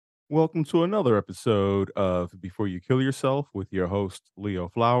Welcome to another episode of Before You Kill Yourself with your host, Leo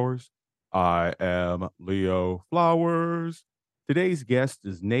Flowers. I am Leo Flowers. Today's guest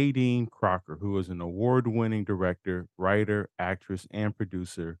is Nadine Crocker, who is an award winning director, writer, actress, and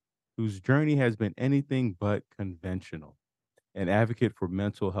producer whose journey has been anything but conventional. An advocate for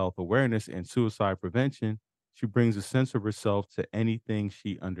mental health awareness and suicide prevention, she brings a sense of herself to anything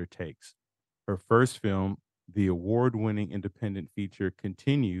she undertakes. Her first film, the award winning independent feature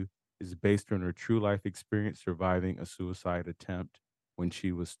Continue, is based on her true life experience surviving a suicide attempt when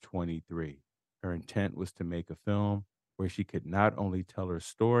she was 23. Her intent was to make a film where she could not only tell her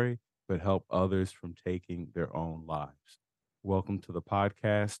story, but help others from taking their own lives. Welcome to the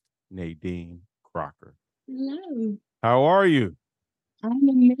podcast, Nadine Crocker. Hello. How are you? I'm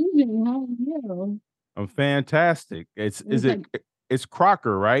amazing. How are you? I'm fantastic. It's It's is like, it it's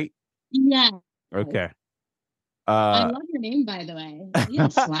Crocker, right? yeah. Okay. I Uh love your name, by the way. Leo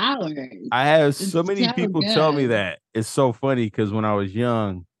Flowers. I have so It's many so people tell me good. that. It's so funny because when I was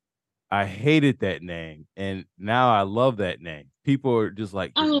young, I hated that name, and now I love that name. People are just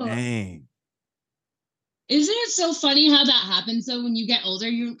like, "Your Oh, name." isn't it so funny how that happens? So when you get older,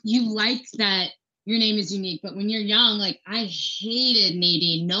 you like that your name is unique, but when you're young, like I hated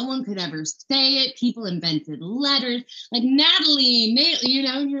Nadine. No one could ever say it. People invented letters like Natalie,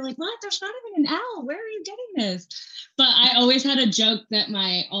 and you're like, what? There's not even an L. Where are you getting this? But I always had a joke that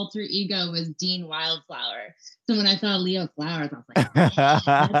my alter ego was Dean Wildflower. So when I saw Leo Flowers, I was like,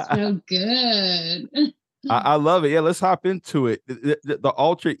 that's I so good. I love it. Yeah, let's hop into it. The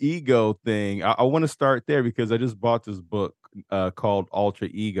alter ego thing, I wanna start there because I just bought this book, called Alter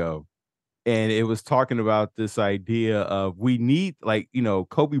Ego, and it was talking about this idea of we need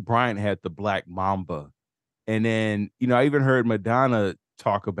Kobe Bryant had the Black Mamba. And then, I even heard Madonna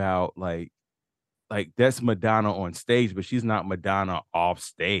talk about that's Madonna on stage, but she's not Madonna off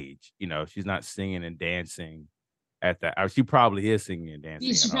stage. She's not singing and dancing at that. She probably is singing and Yeah, dancing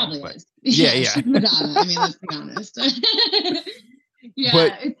at she home, probably but is. yeah, Yeah, yeah. she's Madonna. I mean, let's be honest. But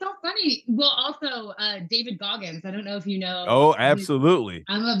Yeah, it's so funny. Well, also David Goggins. I don't know if you know. oh, absolutely.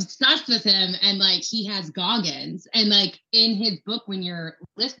 I'm obsessed with him, and like he has Goggins, and like in his book, when you're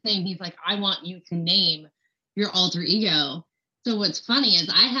listening, he's like, "I want you to name your alter ego." So what's funny is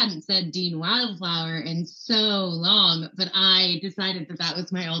I hadn't said Dean Wildflower in so long, but I decided that that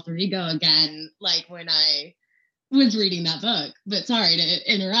was my alter ego again, like when I was reading that book. But sorry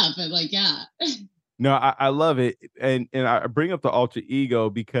to interrupt, but like, yeah. No, I love it, and I bring up the alter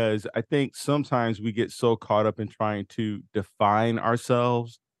ego because I think sometimes we get so caught up in trying to define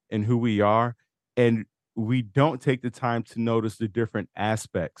ourselves and who we are, and we don't take the time to notice the different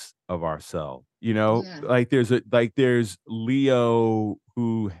aspects of ourselves. Yeah. There's Leo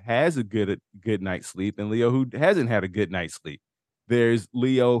who has a good night's sleep, and Leo who hasn't had a good night's sleep. There's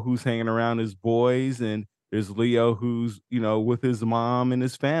Leo who's hanging around his boys, and there's Leo who's with his mom and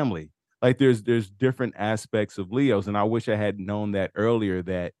his family. Like there's different aspects of Leos, and I wish I had known that earlier,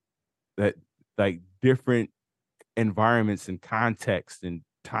 that like different environments and contexts and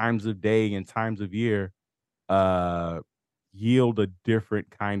times of day and times of year uh yield a different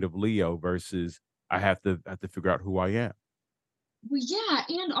kind of Leo versus I have to figure out who I am. Well, yeah,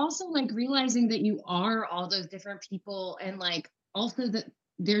 and also like realizing that you are all those different people, and like also that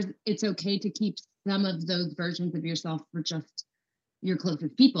it's okay to keep some of those versions of yourself for just your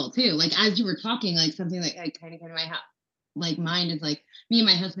closest people too. Like as you were talking, like something like I kind of came to my like mind is like me and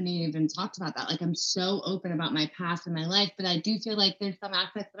my husband even talked about that. Like I'm so open about my past and my life, but I do feel like there's some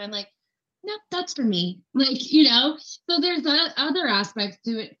aspects that I'm like, no, that's for me. Like, so there's other aspects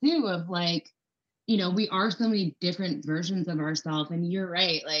to it too of like, we are so many different versions of ourselves. And you're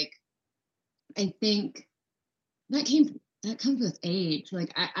right. Like, I think that comes with age.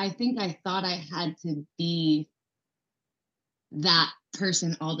 Like, I think I thought I had to be that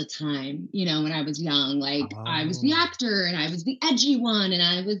person all the time, when I was young. Like, I was the Oh. actor and I was the edgy one and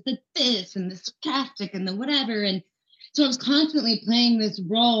I was the this and the sarcastic and the whatever. And so I was constantly playing this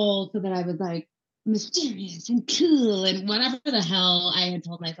role so that I was like mysterious and cool and whatever the hell I had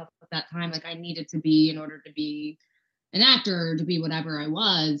told myself at that time, like I needed to be in order to be an actor or to be whatever I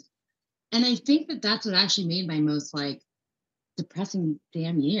was. And I think that that's what actually made my most like depressing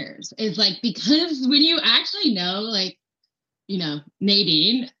damn years is like because when you actually know, like,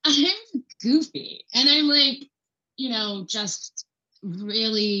 Nadine, I'm goofy. And I'm like, just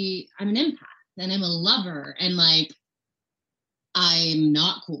really, I'm an empath and I'm a lover. And like, I'm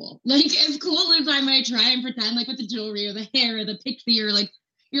not cool. Like, as cool as I might try and pretend, like with the jewelry or the hair or the pixie or like,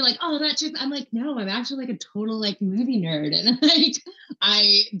 you're like, oh, that chick. I'm like, no, I'm actually like a total like movie nerd. And like,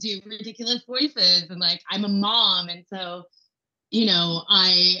 I do ridiculous voices and like, I'm a mom. And so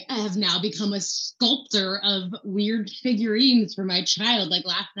I have now become a sculptor of weird figurines for my child. Like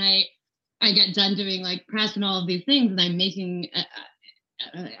last night, I got done doing like press and all of these things, and I'm making.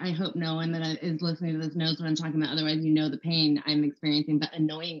 I hope no one that is listening to this knows what I'm talking about. Otherwise, you know the pain I'm experiencing. But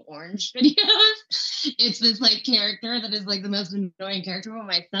annoying orange videos. It's this like character that is like the most annoying character. Well,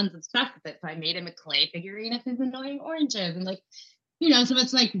 my son's obsessed with it, so I made him a clay figurine of his annoying oranges, and like so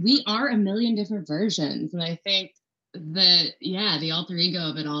it's like we are a million different versions. And I think that, yeah, the alter ego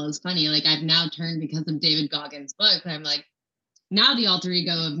of it all is funny. Like I've now turned because of David Goggins' book. I'm like, now the alter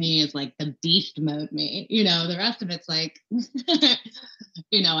ego of me is like the beast mode me. The rest of it's like,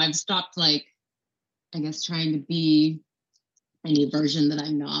 I've stopped like, I guess, trying to be any version that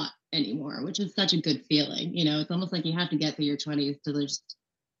I'm not anymore, which is such a good feeling. It's almost like you have to get through your 20s to just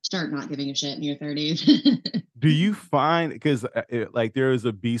start not giving a shit in your 30s. Do you find because like there is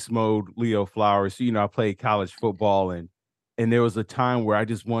a beast mode Leo Flowers? I played college football and there was a time where I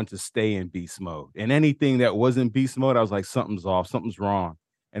just wanted to stay in beast mode, and anything that wasn't beast mode, I was like something's off, something's wrong,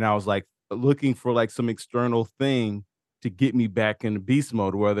 and I was like looking for like some external thing to get me back into beast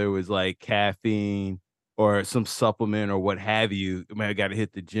mode, whether it was like caffeine or some supplement or what have you. I mean, I got to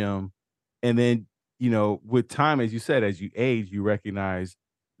hit the gym, and then with time, as you said, as you age, you recognize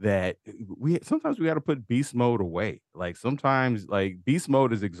that we sometimes we gotta put beast mode away. Like, sometimes, like, beast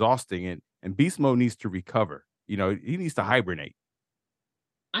mode is exhausting and beast mode needs to recover. He needs to hibernate.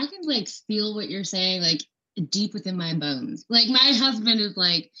 I can like feel what you're saying, like deep within my bones. Like my husband is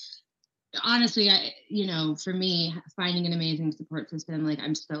like, honestly, for me, finding an amazing support system, like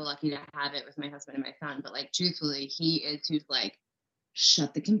I'm so lucky to have it with my husband and my son. But like, truthfully, he is who's like,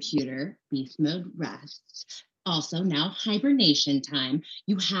 shut the computer, beast mode rests. Also, now hibernation time.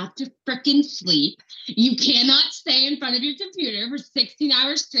 You have to fricking sleep. You cannot stay in front of your computer for 16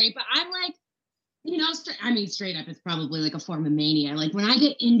 hours straight. But I'm like, straight up, it's probably like a form of mania. Like when I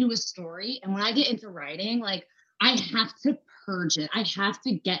get into a story and when I get into writing, like I have to purge it. I have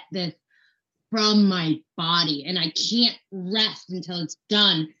to get this from my body and I can't rest until it's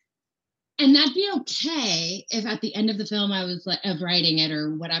done. And that'd be okay if at the end of the film I was like of writing it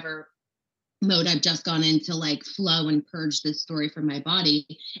or whatever mode I've just gone into like flow and purge this story from my body.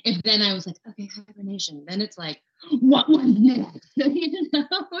 If then I was like, okay, hibernation, then it's like, what was next? And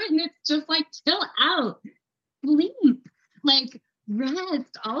it's just like chill out, sleep, like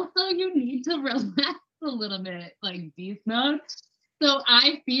rest. Also, you need to relax a little bit, like beast mode. So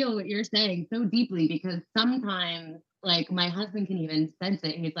I feel what you're saying so deeply because sometimes, like, my husband can even sense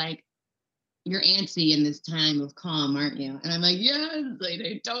it. He's like, you're antsy in this time of calm, aren't you? And I'm like, yes, like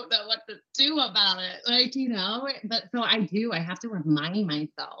I don't know what to do about it. Like, but so I have to remind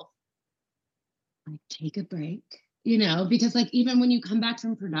myself, like, take a break, because like even when you come back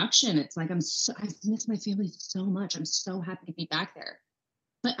from production, it's like I've missed my family so much. I'm so happy to be back there.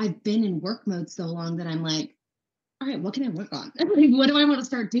 But I've been in work mode so long that I'm like, all right, what can I work on? Like, what do I want to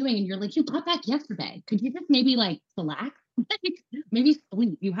start doing? And you're like, you got back yesterday. Could you just maybe like relax? Like maybe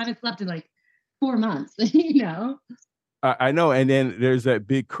sleep. You haven't slept in like 4 months, I know, and then there's that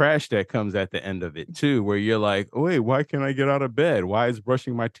big crash that comes at the end of it too, where you're like, "Oh, wait, why can't I get out of bed? Why is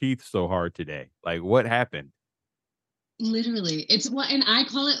brushing my teeth so hard today? Like, what happened?" Literally. It's what, and I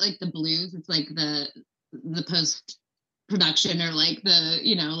call it like the blues. It's like the post production or like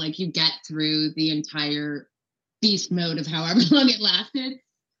like you get through the entire beast mode of however long it lasted.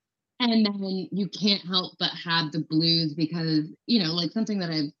 And then you can't help but have the blues because, like something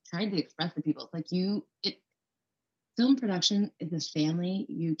that I've tried to express to people, it's like film production is a family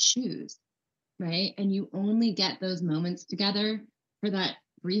you choose, right? And you only get those moments together for that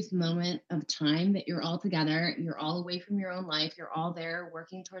brief moment of time that you're all together, you're all away from your own life, you're all there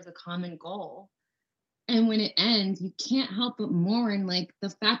working towards a common goal. And when it ends, you can't help but mourn like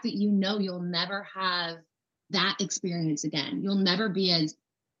the fact that you'll never have that experience again. You'll never be as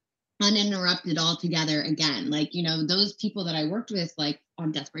uninterrupted altogether again. Like, those people that I worked with, like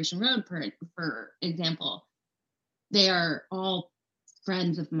on Desperation Road, for example, they are all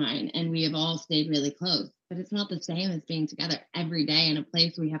friends of mine and we have all stayed really close. But it's not the same as being together every day in a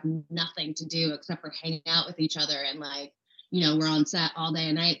place we have nothing to do except for hang out with each other and like, we're on set all day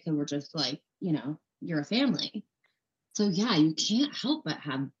and night. So we're just like, you're a family. So yeah, you can't help but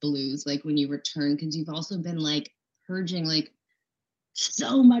have blues like when you return because you've also been like purging like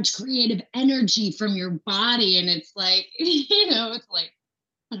so much creative energy from your body. And it's like, it's like,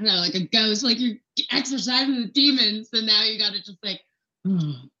 I don't know, like a ghost, like you're exercising the demons. And now you got to just like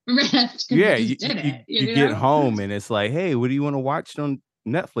rest because you Yeah, just did it, you get home and it's like, "Hey, what do you wanna watch on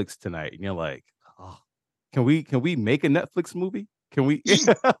Netflix tonight?" And you're like, "Oh, can we make a Netflix movie?" Can we?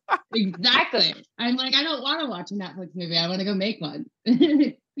 Exactly. I'm like, I don't want to watch a Netflix movie. I want to go make one.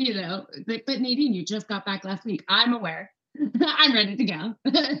 You know, but Nadine, you just got back last week. I'm aware. I'm ready to go.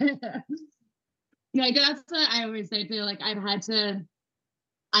 Like that's what I always say too. Like I've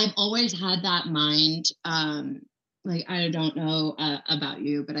always had that mind. Like I don't know about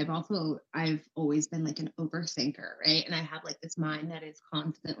you, but I've always been like an overthinker, right? And I have like this mind that is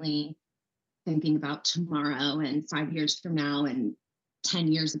constantly thinking about tomorrow and 5 years from now and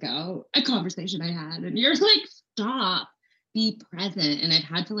 10 years ago, a conversation I had. And you're like, stop, be present. And I've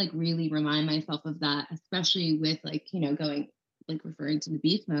had to like really remind myself of that, especially with like, going like referring to the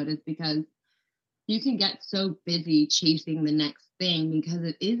beast mode, is because you can get so busy chasing the next thing because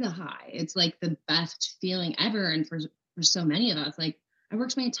it is a high. It's like the best feeling ever. And for so many of us, like I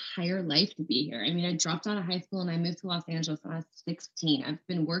worked my entire life to be here. I mean, I dropped out of high school and I moved to Los Angeles when I was 16. I've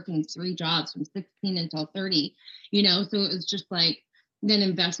been working 3 jobs from 16 until 30, so it was just like then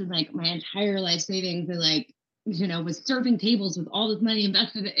invested like my entire life savings and like, was serving tables with all this money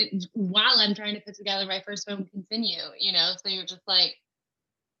invested while I'm trying to put together my first home continue. So you're just like,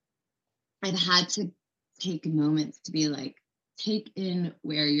 I've had to take moments to be like, take in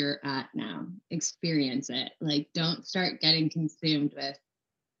where you're at now, experience it. Like, don't start getting consumed with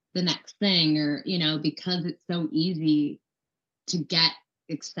the next thing or, because it's so easy to get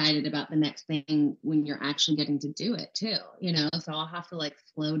excited about the next thing when you're actually getting to do it too. So I'll have to like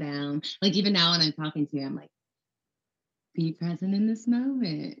slow down. Like, even now when I'm talking to you, I'm like, be present in this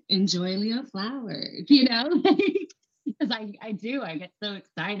moment, enjoy Leo flowers, because I get so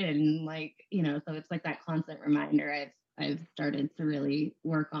excited and like, so it's like that constant reminder I've started to really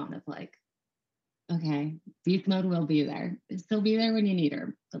work on of like, okay, beast mode will be there. Still be there when you need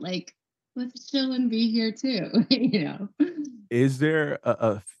her. But like, let's chill and be here too, Is there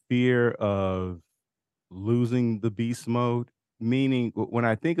a fear of losing the beast mode? Meaning, when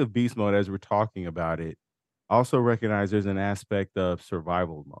I think of beast mode as we're talking about it, I also recognize there's an aspect of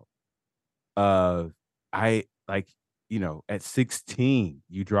survival mode. I like, at 16,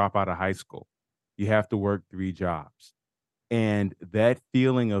 you drop out of high school, you have to work 3 jobs. And that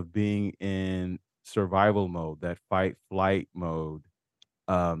feeling of being in survival mode, that fight flight mode,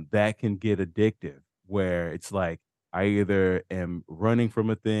 that can get addictive where it's like I either am running from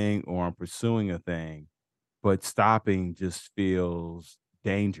a thing or I'm pursuing a thing, but stopping just feels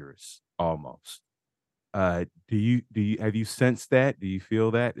dangerous almost. Do you have you sensed that? Do you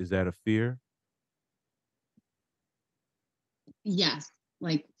feel that? Is that a fear? Yes.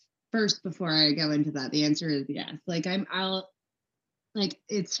 Like, first, before I go into that, the answer is yes. Like, like,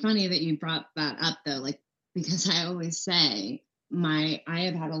 it's funny that you brought that up though, like, because I always say I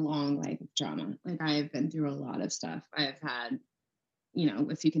have had a long life of trauma. Like, I have been through a lot of stuff. I've had,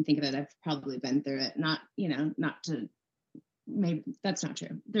 if you can think of it, I've probably been through it. Not to, maybe that's not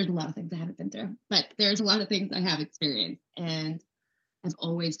true. There's a lot of things I haven't been through, but there's a lot of things I have experienced. And I've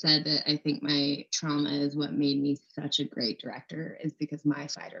always said that I think my trauma is what made me such a great director, is because my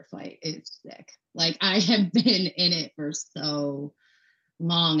fight or flight is sick. Like, I have been in it for so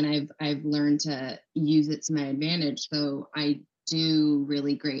long and I've learned to use it to my advantage. So I do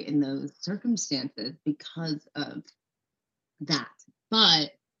really great in those circumstances because of that.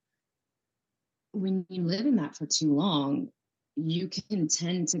 But when you live in that for too long, you can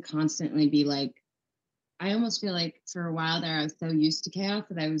tend to constantly be like, I almost feel like for a while there, I was so used to chaos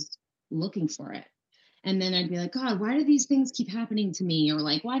that I was looking for it. And then I'd be like, God, why do these things keep happening to me? Or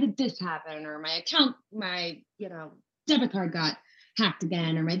like, why did this happen? Or my account, my, debit card got hacked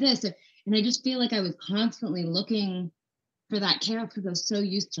again, or my this. And I just feel like I was constantly looking for that chaos because I was so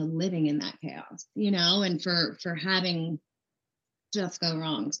used to living in that chaos, and for having just go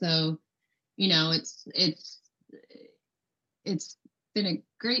wrong. So, it's been a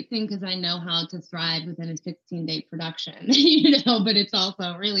great thing because I know how to thrive within a 16-day production, but it's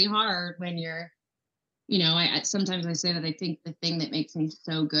also really hard when you're, I sometimes I say that I think the thing that makes me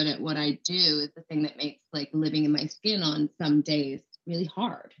so good at what I do is the thing that makes like living in my skin on some days really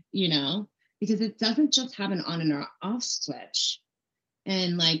hard, because it doesn't just have an on and off switch.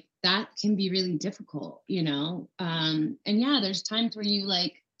 And like that can be really difficult, and yeah, there's times where you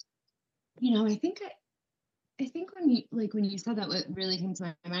like, I think when you said that, what really came to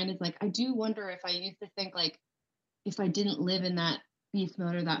my mind is like, I do wonder if I used to think like, if I didn't live in that beast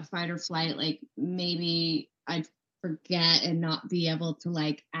mode or that fight or flight, like maybe I'd forget and not be able to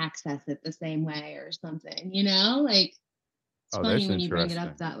like access it the same way or something, Like, it's Oh, funny that's when you bring it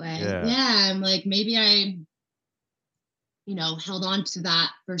up interesting. that way. Yeah. Yeah, I'm like, maybe I, held on to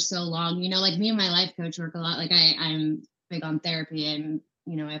that for so long. Like me and my life coach work a lot. Like I'm big on therapy and,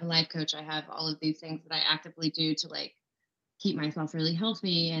 I have a life coach. I have all of these things that I actively do to like keep myself really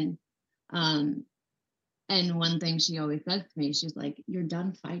healthy. Um, and one thing she always says to me, she's like, "You're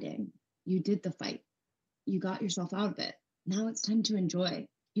done fighting. You did the fight. You got yourself out of it. Now it's time to enjoy.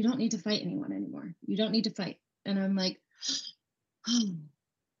 You don't need to fight anyone anymore. You don't need to fight." And I'm like, "Oh,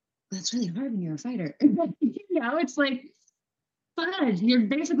 that's really hard when you're a fighter." It's like, fudge. You're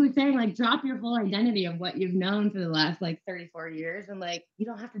basically saying, like, drop your whole identity of what you've known for the last like 34 years, and like, you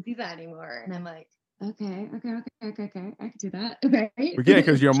don't have to do that anymore. And I'm like, okay, okay, okay, okay, okay, I can do that. But yeah, because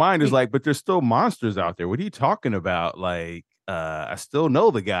Right. your mind is Like, like, but there's still monsters out there. What are you talking about? Like, I still know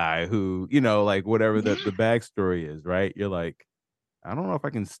the guy who, like whatever yeah, the backstory is, right? You're like, I don't know if I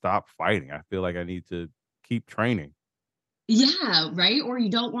can stop fighting. I feel like I need to keep training. yeah, right. Or you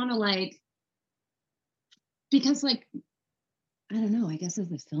don't want to like, because like, I don't know, I guess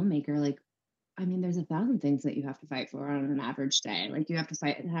as a filmmaker, like, I mean, there's a thousand things that you have to fight for on an average day. Like, you have to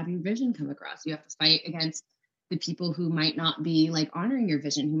fight and have your vision come across. You have to fight against the people who might not be like honoring your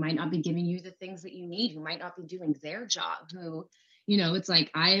vision, who might not be giving you the things that you need, who might not be doing their job, who, it's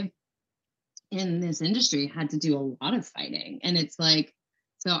like, I've in this industry had to do a lot of fighting. And it's like,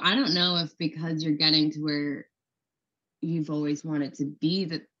 so I don't know if because you're getting to where you've always wanted to be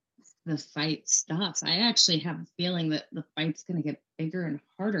that the fight stops. I actually have a feeling that the fight's going to get bigger and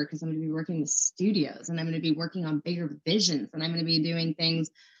harder because I'm going to be working with studios and I'm going to be working on bigger visions and I'm going to be doing things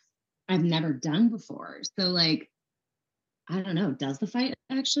I've never done before. So, like, I don't know, does the fight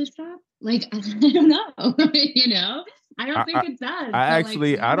actually stop? Like, I don't know. I don't I, think I, it does. I So, like,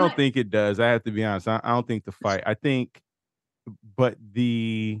 actually, I don't what? think it does. I have to be honest. I don't think the fight. But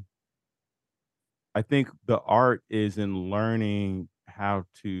I think the art is in learning how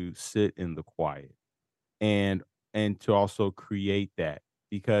to sit in the quiet and to also create that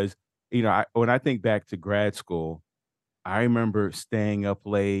because when I think back to grad school, I remember staying up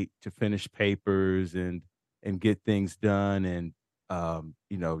late to finish papers and get things done and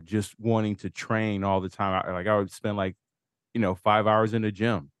just wanting to train all the time. I would spend like 5 hours in the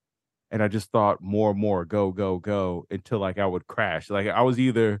gym and I just thought more and more, go, go, go until like I would crash. Like I was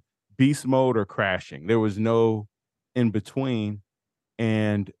either beast mode or crashing. There was no in between.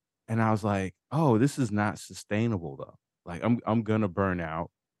 And I was like, oh, this is not sustainable though. Like I'm gonna burn out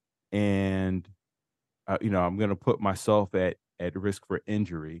and I'm gonna put myself at risk for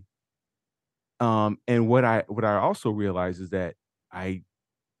injury. And what I also realized is that I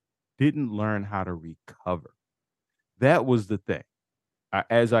didn't learn how to recover. That was the thing.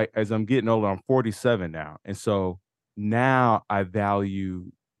 As I'm getting older, I'm 47 now, and so now I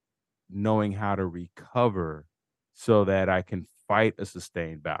value knowing how to recover so that I can fight a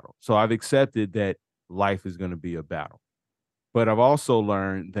sustained battle. So I've accepted that life is going to be a battle, but I've also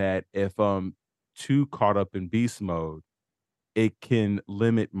learned that if I'm too caught up in beast mode, it can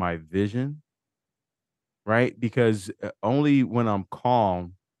limit my vision, right? Because only when I'm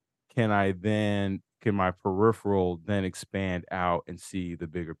calm can my peripheral then expand out and see the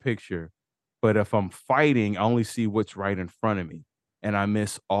bigger picture. But if I'm fighting, I only see what's right in front of me and I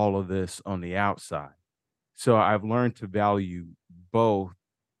miss all of this on the outside. So I've learned to value both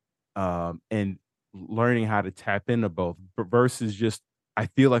and learning how to tap into both versus just I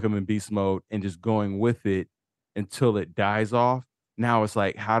feel like I'm in beast mode and just going with it until it dies off. Now it's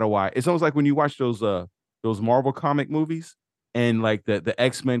like, how do I? It's almost like when you watch those Marvel comic movies and like the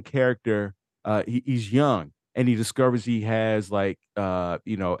X-Men character, he's young and he discovers he has like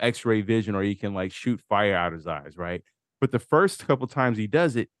X-ray vision or he can like shoot fire out his eyes, right? But the first couple times he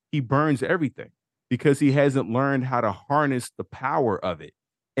does it, he burns everything because he hasn't learned how to harness the power of it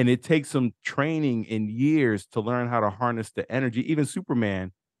and it takes some training and years to learn how to harness the energy. Even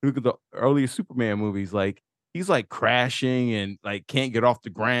Superman, look at the earlier Superman movies, like he's like crashing and like can't get off the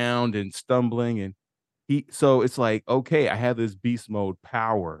ground and stumbling. And so it's like, okay, I have this beast mode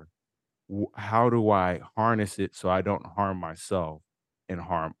power. How do I harness it so I don't harm myself and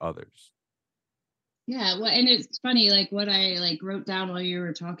harm others? Yeah, well, and it's funny, like what I like wrote down while you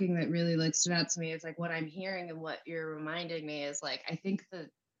were talking that really like stood out to me is like what I'm hearing and what you're reminding me is like I think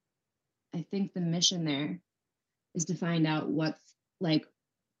the mission there is to find out what's like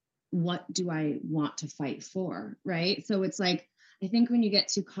what do I want to fight for, right? So it's like I think when you get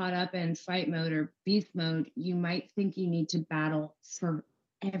too caught up in fight mode or beast mode, you might think you need to battle for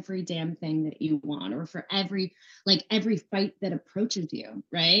every damn thing that you want or for every fight that approaches you,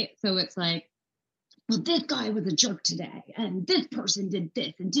 right? So it's like, well, this guy was a jerk today and this person did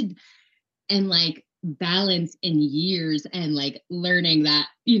this and like balance in years and like learning that,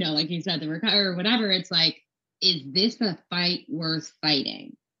 like you said, the recover or whatever, it's like, is this a fight worth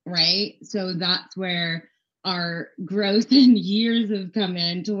fighting? Right. So that's where our growth and years have come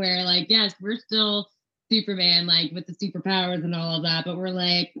in to where, like, yes, we're still Superman, like with the superpowers and all of that. But we're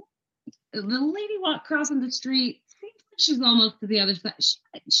like, the lady walk crossing the street seems like she's almost to the other side.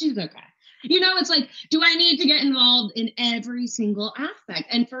 She's okay. It's like, do I need to get involved in every single aspect?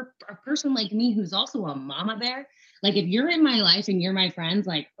 And for a person like me, who's also a mama bear, like if you're in my life and you're my friends,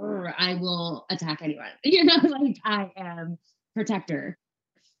 like I will attack anyone. Like I am protector.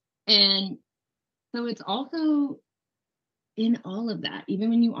 And so it's also in all of that, even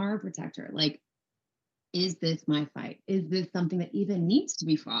when you are a protector, like, is this my fight? Is this something that even needs to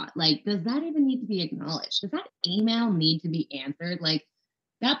be fought? Like, does that even need to be acknowledged? Does that email need to be answered? Like,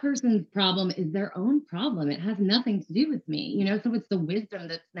 that person's problem is their own problem. It has nothing to do with me. So it's the wisdom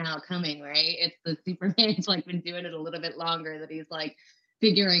that's now coming, right? It's the Superman's like been doing it a little bit longer, that he's like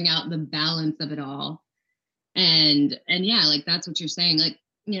figuring out the balance of it all. And yeah, like that's what you're saying. Like,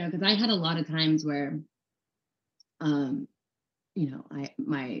 because I had a lot of times where um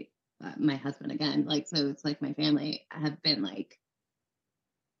my husband, again, like, so it's like my family have been like,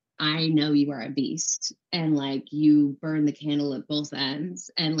 I know you are a beast, and like you burn the candle at both ends,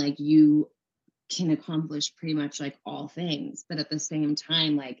 and like you can accomplish pretty much like all things, but at the same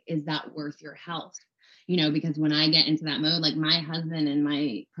time, like, is that worth your health? Because when I get into that mode, like my husband and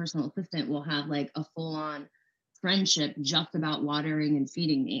my personal assistant will have like a full on friendship just about watering and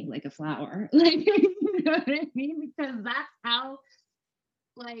feeding me like a flower. Like, you know what I mean? Because that's how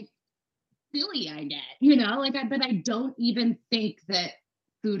like silly I get, like but I don't even think that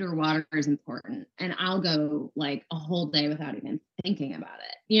food or water is important. And I'll go like a whole day without even thinking about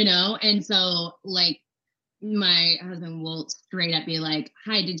it. And so like my husband will straight up be like,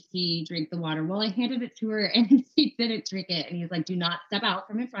 hi, did she drink the water? Well, I handed it to her and she didn't drink it. And he's like, do not step out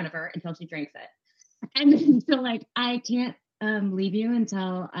from in front of her until she drinks it. And then, so like, I can't leave you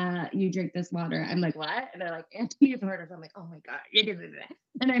until you drink this water. I'm like, what? And they're like, Anthony's order. So I'm like, oh my God, you did that.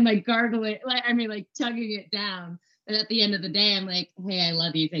 And I'm like gargling, like chugging it down. But at the end of the day, I'm like, hey, I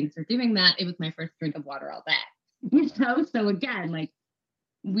love you. Thanks for doing that. It was my first drink of water all day. So again, like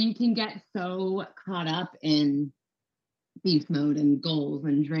we can get so caught up in beast mode and goals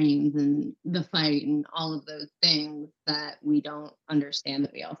and dreams and the fight and all of those things that we don't understand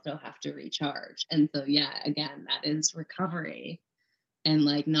that we also have to recharge. And so, yeah, again, that is recovery and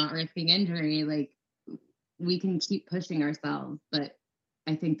like not risking injury. Like we can keep pushing ourselves, but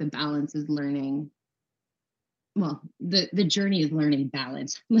I think the balance is learning. Well, the journey is learning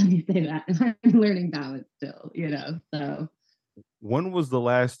balance. Let me say that. I'm learning balance still. So When was the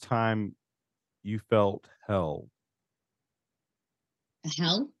last time you felt held?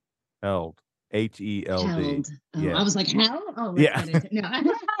 hell Held. Held. held. Oh, I Yes. was like, hell? Oh, let's Yeah. get into no.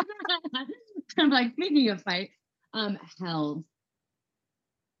 I'm like, speaking of fight, held.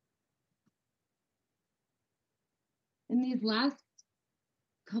 In these last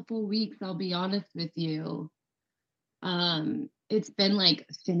couple weeks, I'll be honest with you, it's been like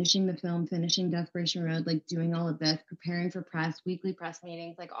finishing the film, finishing Desperation Road, like doing all of this, preparing for press, weekly press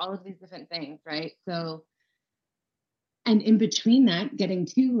meetings, like all of these different things, right? So, and in between that, getting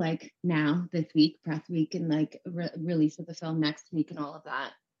to like now this week, press week, and like release of the film next week, and all of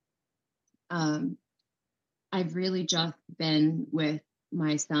that. Um, I've really just been with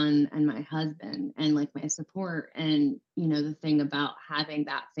my son and my husband and like my support. And, the thing about having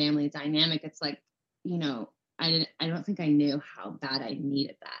that family dynamic, it's like, I don't think I knew how bad I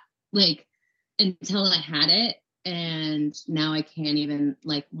needed that. Like until I had it. And now I can't even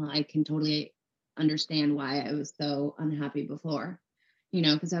like, well, I can totally understand why I was so unhappy before,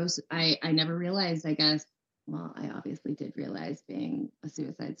 because I never realized, I guess, well, I obviously did realize being a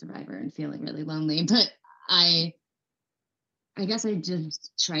suicide survivor and feeling really lonely, but I I guess I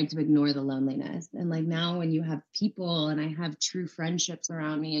just tried to ignore the loneliness. And like now when you have people and I have true friendships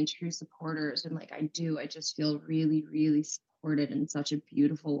around me and true supporters, and like I just feel really, really supported in such a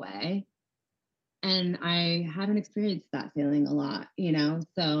beautiful way. And I haven't experienced that feeling a lot.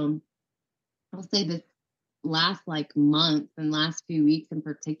 So I'll say this last like month and last few weeks in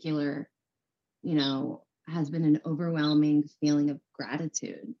particular, has been an overwhelming feeling of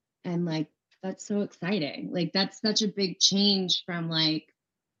gratitude. And like, that's so exciting. Like, that's such a big change from like,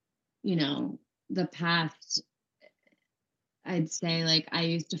 you know, the past. I'd say like I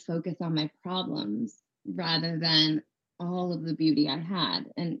used to focus on my problems rather than all of the beauty I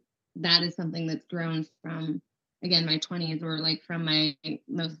had. And that is something that's grown from, again, my 20s, or like from my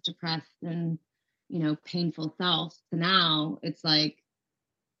most depressed and, painful self to now. It's like,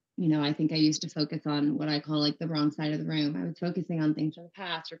 I think I used to focus on what I call like the wrong side of the room. I was focusing on things from the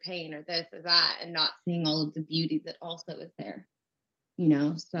past or pain or this or that and not seeing all of the beauty that also is there.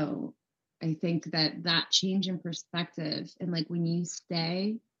 So I think that change in perspective, and like when you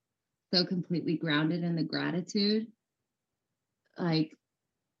stay so completely grounded in the gratitude, like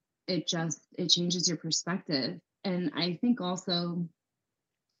it changes your perspective. And I think also,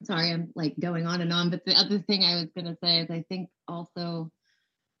 sorry, I'm like going on and on, but the other thing I was going to say is I think also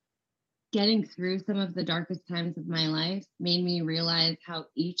getting through some of the darkest times of my life made me realize how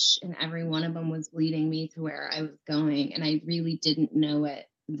each and every one of them was leading me to where I was going. And I really didn't know it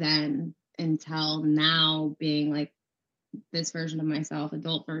then until now, being like this version of myself,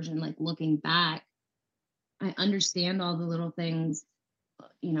 adult version, like looking back, I understand all the little things,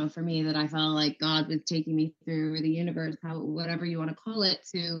 for me that I felt like God was taking me through, or the universe, how, whatever you want to call it,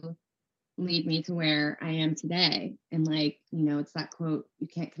 to lead me to where I am today. And like, it's that quote, you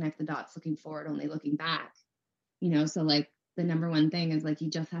can't connect the dots looking forward, only looking back. So like the number one thing is like you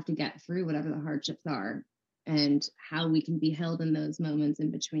just have to get through whatever the hardships are, and how we can be held in those moments in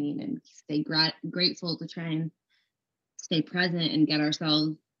between and stay grateful to try and stay present and get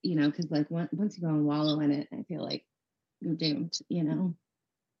ourselves, because like once you go and wallow in it, I feel like you're doomed.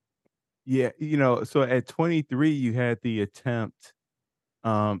 Yeah, so at 23, you had the attempt,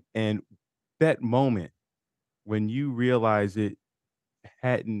 and that moment when you realize it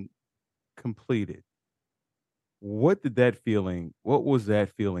hadn't completed, what was that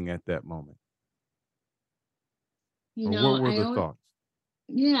feeling at that moment? Or what were I the always, thoughts?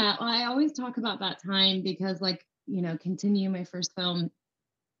 yeah, I always talk about that time because like, Continue, my first film,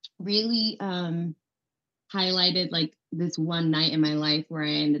 really highlighted like this one night in my life where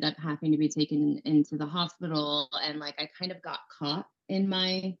I ended up having to be taken into the hospital, and like I kind of got caught in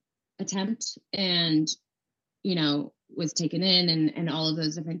my attempt, and was taken in, and all of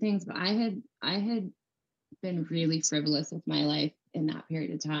those different things. But I had been really frivolous with my life in that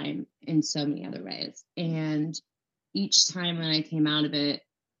period of time in so many other ways. And each time when I came out of it,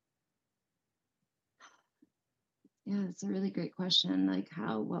 yeah, it's a really great question. Like,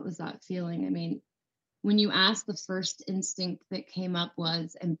 what was that feeling? I mean, when you asked, the first instinct that came up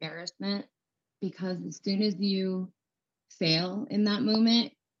was embarrassment, because as soon as you fail in that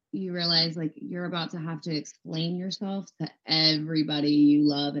moment, you realize like you're about to have to explain yourself to everybody you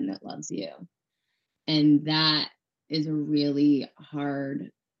love and that loves you. And that is a really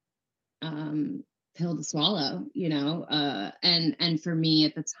hard pill to swallow, and for me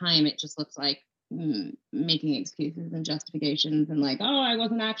at the time, it just looks like making excuses and justifications, and like, oh, I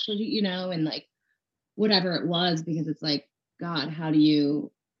wasn't actually, and like whatever it was, because it's like, God, how do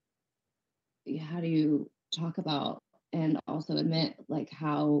you talk about and also admit like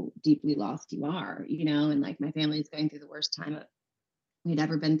how deeply lost you are, and like my family is going through the worst time we'd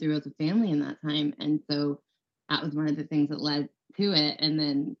ever been through as a family in that time. And so that was one of the things that led to it. And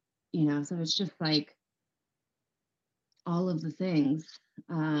then, so it's just like all of the things.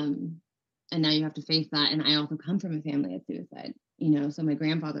 Um, and now you have to face that. And I also come from a family of suicide, so my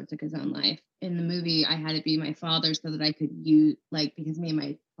grandfather took his own life. In the movie, I had it be my father so that I could use, like, because me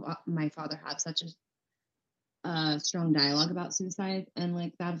and my father have such a strong dialogue about suicide and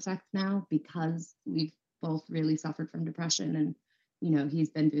like that effect now, because we've both really suffered from depression. And he's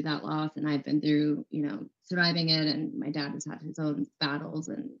been through that loss, and I've been through surviving it, and my dad has had his own battles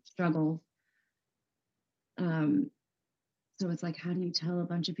and struggles. um so it's like, how do you tell a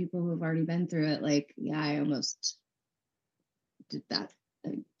bunch of people who have already been through it, like, yeah, I almost did that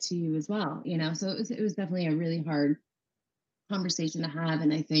to you as well, so it was definitely a really hard conversation to have.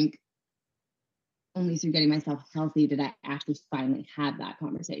 And I think only through getting myself healthy did I actually finally have that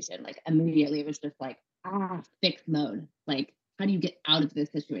conversation. Like immediately, it was just like, fix mode. Like, how do you get out of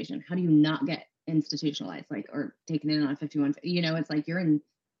this situation? How do you not get institutionalized, like, or taken in on a 51? It's like you're in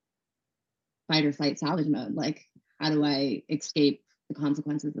fight or flight salvage mode. Like, how do I escape the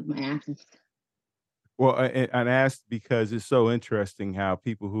consequences of my actions? Well, and asked because it's so interesting how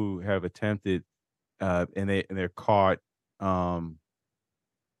people who have attempted, and they're caught, um,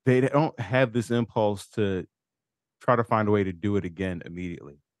 they don't have this impulse to try to find a way to do it again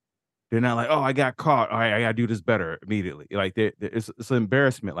immediately. They're not like, "Oh, I got caught. Alright, I gotta do this better immediately." Like, it's an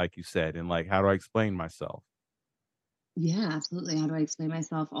embarrassment, like you said, and, like, how do I explain myself? Yeah, absolutely. How do I explain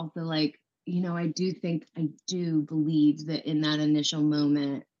myself? Also, like, I do believe that in that initial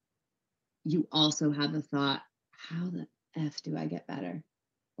moment, you also have the thought, how the F do I get better?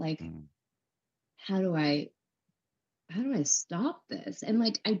 Like, Mm. how do I stop this? And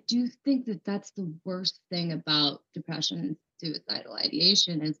like, I do think that that's the worst thing about depression and suicidal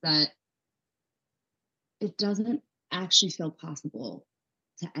ideation, is that it doesn't actually feel possible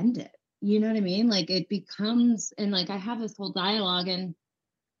to end it. You know what I mean? Like it becomes, and like I have this whole dialogue in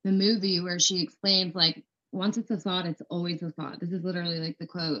the movie where she explains like, once it's a thought, it's always a thought. This is literally like the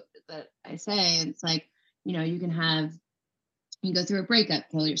quote that I say. And it's like, you can have You go through a breakup,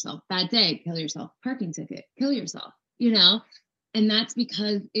 kill yourself. Bad day, kill yourself. Parking ticket, kill yourself, you know? And that's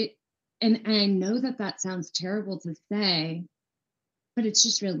because and I know that that sounds terrible to say, but it's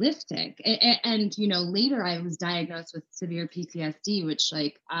just realistic. And, later I was diagnosed with severe PTSD, which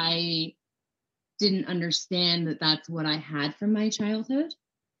like I didn't understand that that's what I had from my childhood.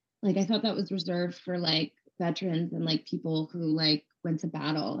 Like I thought that was reserved for like veterans and like people who like went to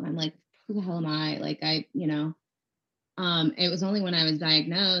battle. And I'm like, who the hell am I? Like it was only when I was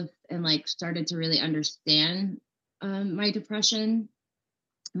diagnosed and like started to really understand my depression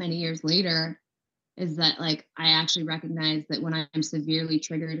many years later is that like I actually recognize that when I'm severely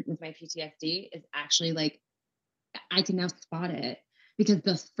triggered with my PTSD, it's actually like I can now spot it because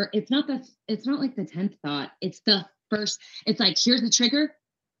it's not like the 10th thought. It's the first. It's like here's the trigger.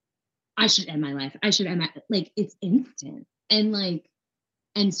 I should end my life. I should end my like it's instant and like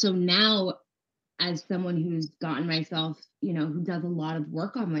and so now as someone who's gotten myself, who does a lot of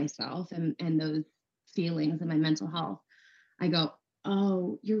work on myself and those feelings and my mental health, I go,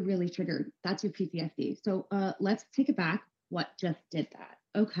 oh, you're really triggered. That's your PTSD. So let's take it back. What just did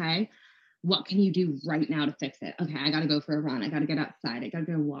that? Okay. What can you do right now to fix it? Okay, I got to go for a run. I got to get outside. I got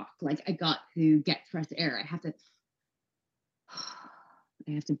to go walk. Like I got to get fresh air. I have to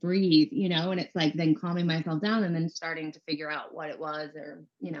breathe, and it's like then calming myself down and then starting to figure out what it was or,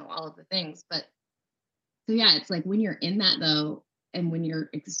 all of the things. But so yeah, it's like when you're in that though, and when you're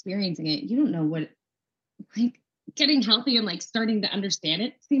experiencing it, you don't know what like getting healthy and like starting to understand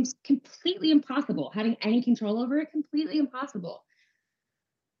it seems completely impossible. Having any control over it, completely impossible.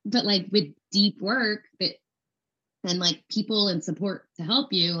 But like with deep work that and like people and support to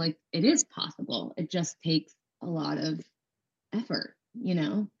help you, like it is possible. It just takes a lot of effort.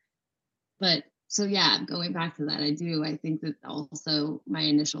 But so yeah, going back to that, I think that also my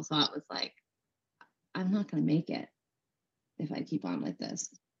initial thought was like, I'm not gonna make it if I keep on like this.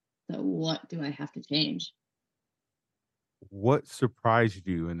 So what do I have to change? What surprised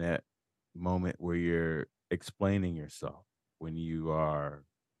you in that moment where you're explaining yourself, when you are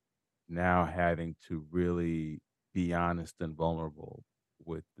now having to really be honest and vulnerable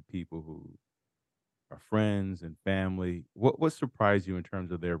with the people who are friends and family? What surprised you in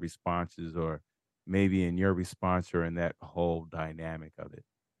terms of their responses, or maybe in your response, or in that whole dynamic of it?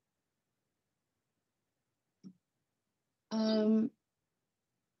 Um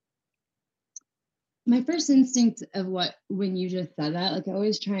my first instinct of what when you just said that, like I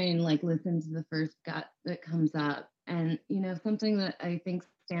always try and like listen to the first gut that comes up. And something that I think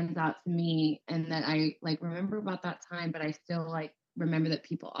stands out to me and that I like remember about that time, but I still like remember that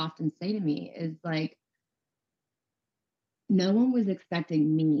people often say to me is like, no one was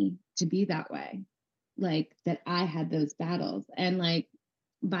expecting me to be that way. Like that I had those battles. And like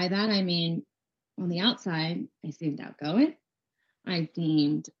by that I mean on the outside, I seemed outgoing. I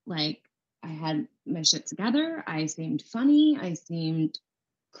seemed like I had my shit together. I seemed funny. I seemed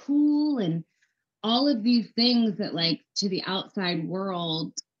cool and all of these things that like to the outside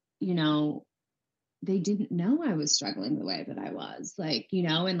world, you know, they didn't know I was struggling the way that I was. Like,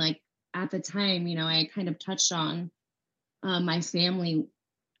 and like at the time, I kind of touched on my family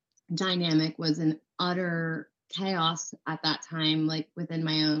dynamic was an utter chaos at that time, like within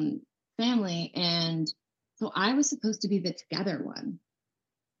my own family. And so I was supposed to be the together one.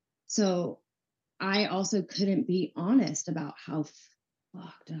 So I also couldn't be honest about how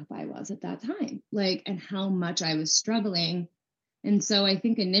fucked up I was at that time, like, and how much I was struggling. And so I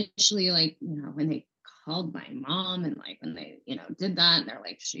think initially, like, when they called my mom and like when they, did that, and they're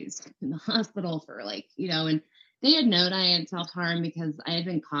like, she's in the hospital for like, and they had known I had self harm because I had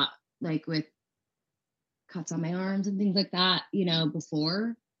been caught like with cuts on my arms and things like that,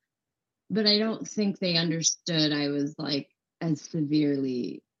 before. But I don't think they understood I was like as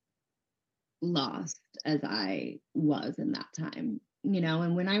severely lost as I was in that time.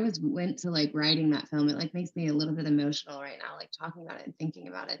 And when I went to like writing that film, it like makes me a little bit emotional right now, like talking about it and thinking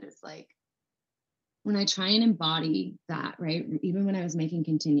about it. It's like when I try and embody that, right? Even when I was making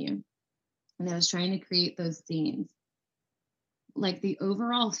Continue and I was trying to create those scenes, like the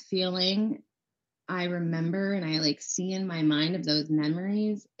overall feeling I remember and I like see in my mind of those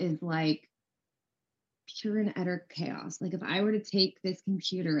memories is like pure and utter chaos. Like if I were to take this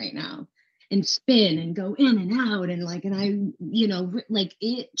computer right now and spin and go in and out and like, and I, like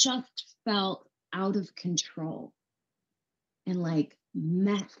it just felt out of control and like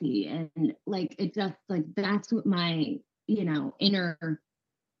messy and like it just like that's what my, inner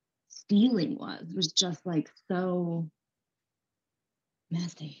feeling was just like so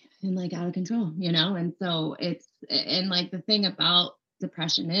messy and like out of control. And so and like the thing about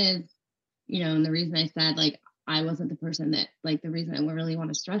depression is, and the reason I said like I wasn't the person that, like, the reason I really want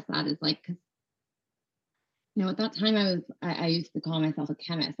to stress that is like, 'cause, at that time I used to call myself a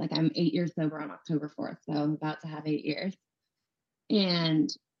chemist. Like, I'm 8 years sober on October 4th. So I'm about to have 8 years. And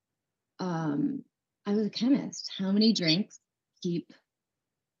um, I was a chemist. How many drinks keep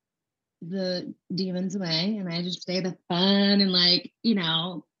the demons away? And I just say the fun and, like,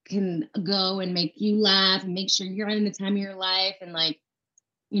 can go and make you laugh and make sure you're having the time of your life and, like,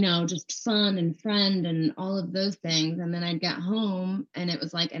 just fun and friend and all of those things. And then I'd get home and it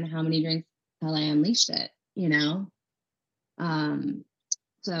was like, and how many drinks till I unleashed it? Um,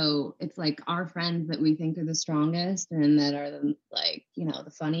 so it's like our friends that we think are the strongest and that are the, like,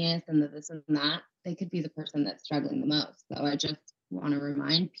 the funniest and the this and that, they could be the person that's struggling the most. So I just want to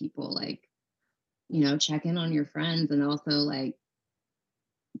remind people, like, check in on your friends, and also, like,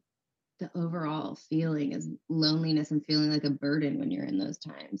 the overall feeling is loneliness and feeling like a burden when you're in those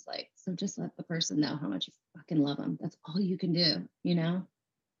times. Like, so just let the person know how much you fucking love them. That's all you can do.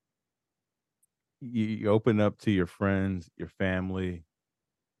 You open up to your friends, your family,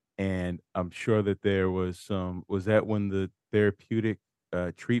 and I'm sure that there was was that when the therapeutic,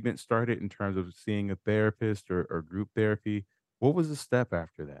 treatment started in terms of seeing a therapist or group therapy? What was the step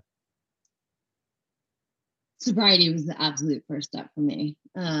after that? Sobriety was the absolute first step for me.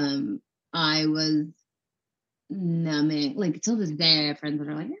 I was numbing, like, till this day I have friends that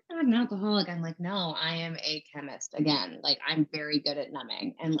are like, "You're not an alcoholic." I'm like, no, I am a chemist. Again, like, I'm very good at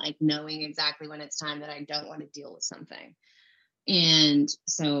numbing and, like, knowing exactly when it's time that I don't want to deal with something. And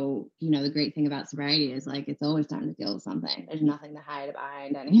so, the great thing about sobriety is, like, it's always time to deal with something. There's nothing to hide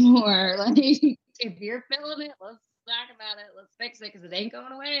behind anymore. Like, if you're feeling it, let's talk about it. Let's fix it, because it ain't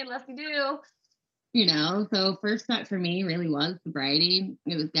going away unless you do. So first step for me really was sobriety.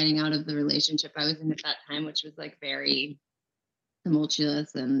 It was getting out of the relationship I was in at that time, which was, like, very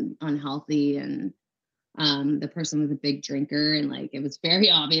tumultuous and unhealthy. And the person was a big drinker, and, like, it was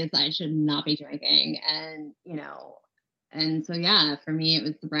very obvious I should not be drinking. And so, yeah, for me it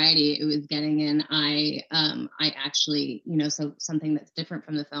was sobriety. It was getting in. I actually, so something that's different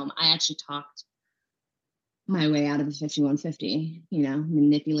from the film, I actually talked my way out of a 5150,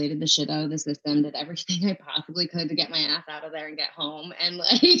 manipulated the shit out of the system, did everything I possibly could to get my ass out of there and get home. And,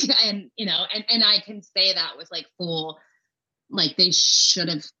 like, and I can say that with, like, full, like, they should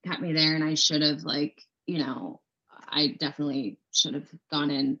have kept me there, and I should have, like, I definitely should have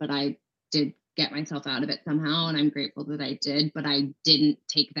gone in, but I did get myself out of it somehow, and I'm grateful that I did. But I didn't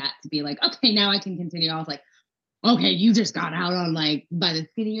take that to be like, okay, now I can continue. I was like, okay, you just got out on, like, by the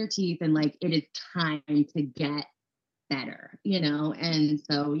skin of your teeth, and, like, it is time to get better. And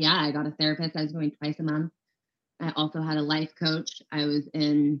so, yeah, I got a therapist. I was going twice a month. I also had a life coach. I was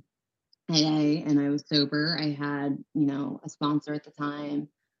in AA and I was sober. I had, a sponsor at the time.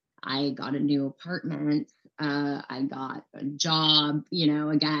 I got a new apartment. I got a job,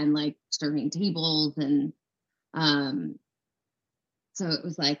 again, like, serving tables. And um, so it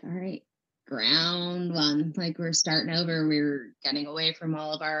was like, all right, ground one, like, we're starting over. We're getting away from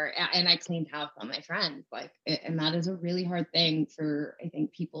all of and I cleaned house on my friends, like, and that is a really hard thing for, I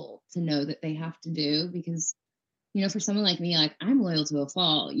think, people to know that they have to do, because, for someone like me, like, I'm loyal to a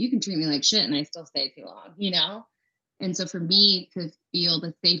fault. You can treat me like shit and I still stay too long. And so for me to feel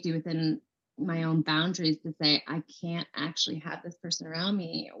the safety within my own boundaries to say, I can't actually have this person around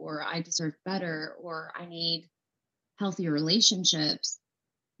me, or I deserve better, or I need healthier relationships,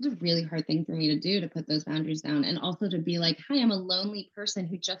 it's a really hard thing for me to do, to put those boundaries down. And also to be like, hi, I'm a lonely person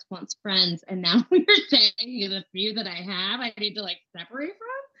who just wants friends. And now you're saying the few that I have, I need to, like, separate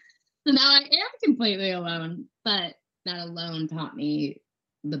from. So now I am completely alone. But that alone taught me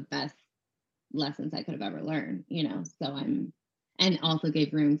the best lessons I could have ever learned. And also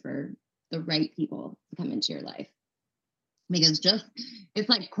gave room for the right people to come into your life. Because just, it's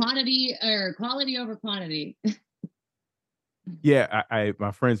like quantity or quality over quantity. Yeah, I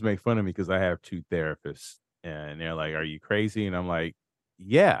my friends make fun of me because I have 2 therapists, and they're like, "Are you crazy?" And I'm like,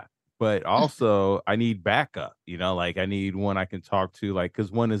 "Yeah, but also I need backup," like, I need one I can talk to, like,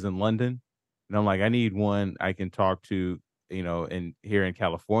 because one is in London, and I'm like, "I need one I can talk to, in here in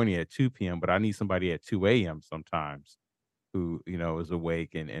California at 2 p.m., but I need somebody at 2 a.m. sometimes who, is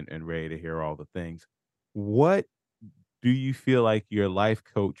awake and ready to hear all the things." What do you feel like your life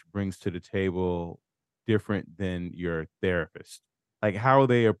coach brings to the table different than your therapist? Like, how are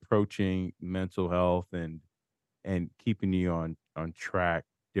they approaching mental health and keeping you on track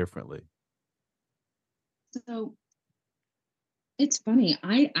differently? So it's funny.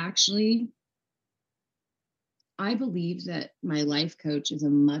 I believe that my life coach is a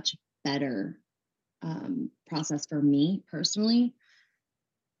much better process for me personally,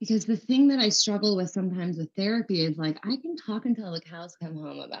 Because the thing that I struggle with sometimes with therapy is like I can talk until the cows come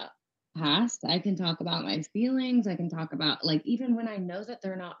home about past. I can talk about my feelings. I can talk about like even when I know that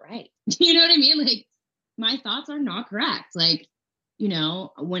they're not right. You know what I mean? Like my thoughts are not correct. Like,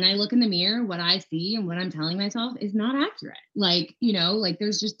 when I look in the mirror, what I see and what I'm telling myself is not accurate. Like, like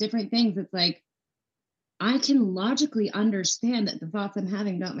there's just different things. It's like I can logically understand that the thoughts I'm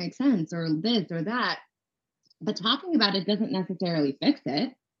having don't make sense or this or that, but talking about it doesn't necessarily fix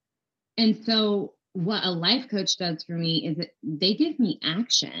it. And so, what a life coach does for me is that they give me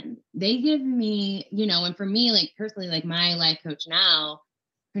action. They give me, and for me, like personally, like my life coach now,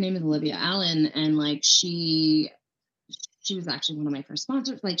 her name is Olivia Allen, and like she was actually one of my first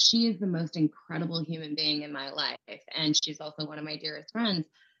sponsors. Like she is the most incredible human being in my life, and she's also one of my dearest friends.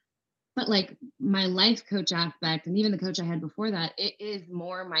 But like my life coach aspect, and even the coach I had before that, it is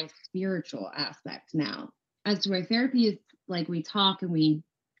more my spiritual aspect now. As to where therapy is like we talk and we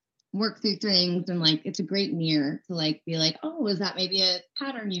work through things and like it's a great mirror to like be like, oh, is that maybe a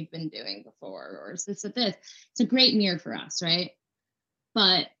pattern you've been doing before, or is this or this? It's a great mirror for us, right?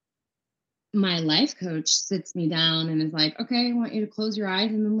 But my life coach sits me down and is like, okay, I want you to close your eyes,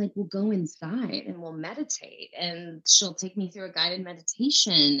 and then like we'll go inside and we'll meditate, and she'll take me through a guided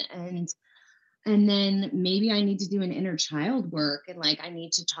meditation, and then maybe I need to do an inner child work, and like I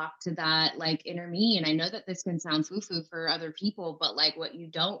need to talk to that like inner me. And I know that this can sound foo-foo for other people, but like what you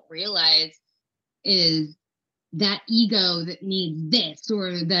don't realize is that ego that needs this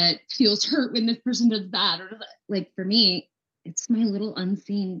or that feels hurt when this person does that, or like for me, it's my little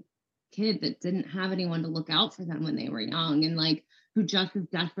unseen kid that didn't have anyone to look out for them when they were young, and like who just as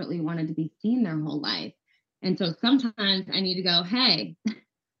desperately wanted to be seen their whole life. And so sometimes I need to go, hey,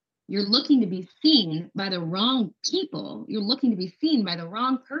 you're looking to be seen by the wrong people. You're looking to be seen by the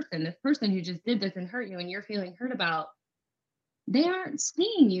wrong person. This person who just did this and hurt you and you're feeling hurt about, they aren't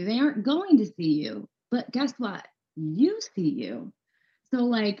seeing you. They aren't going to see you. But guess what? You see you. So,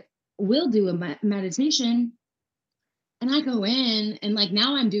 like, we'll do a meditation, and I go in, and like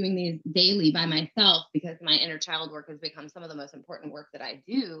now I'm doing these daily by myself because my inner child work has become some of the most important work that I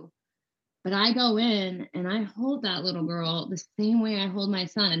do. But I go in and I hold that little girl the same way I hold my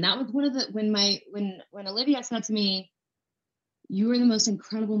son. And that was one of the when Olivia said to me, "You are the most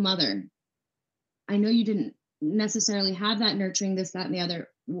incredible mother. I know you didn't necessarily have that nurturing, this, that, and the other,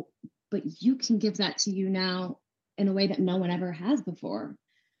 but you can give that to you now in a way that no one ever has before."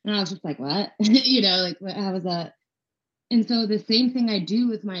 And I was just like, "What?" Like how was that? And so the same thing I do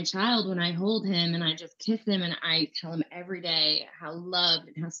with my child when I hold him and I just kiss him and I tell him every day how loved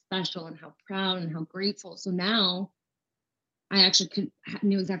and how special and how proud and how grateful. So now I actually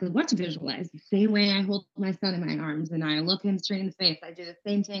knew exactly what to visualize. The same way I hold my son in my arms and I look him straight in the face. I do the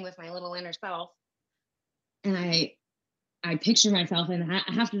same thing with my little inner self. And I picture myself, and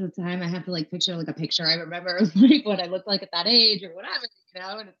half of the time I have to like picture like a picture I remember of like what I looked like at that age or whatever.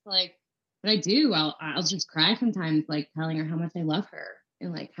 And it's like, but I do. I'll just cry sometimes, like telling her how much I love her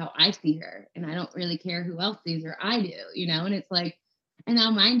and like how I see her, and I don't really care who else sees her. I do. And it's like, and now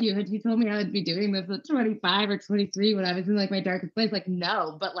mind you, had you told me I would be doing this at 25 or 23 when I was in like my darkest place, like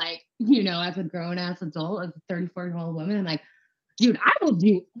no, but like as a grown ass adult, as a 34-year-old woman, I'm like, dude, I will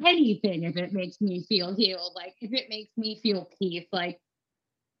do anything if it makes me feel healed. Like if it makes me feel peace. Like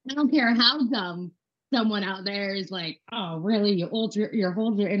I don't care how dumb someone out there is like, oh, really? You hold your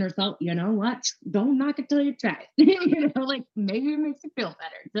inner self. You know what? Don't knock it till you try it. Like maybe it makes you feel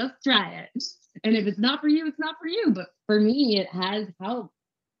better. Just try it. And if it's not for you, it's not for you. But for me, it has helped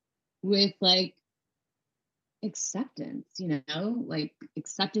with like acceptance, like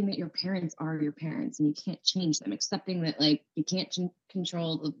accepting that your parents are your parents and you can't change them, accepting that like you can't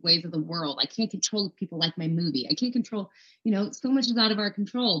control the ways of the world. I can't control people like my movie. I can't control, so much is out of our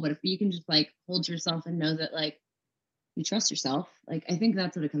control. But if you can just like hold yourself and know that like you trust yourself, like I think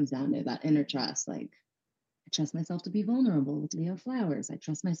that's what it comes down to, that inner trust. Like I trust myself to be vulnerable with Leo Flowers. I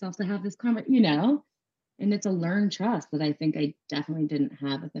trust myself to have this conversation, and it's a learned trust that I think I definitely didn't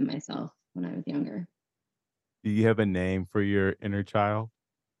have within myself when I was younger. Do you have a name for your inner child?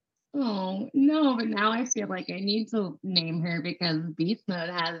 Oh, no, but now I feel like I need to name her because Beast Mode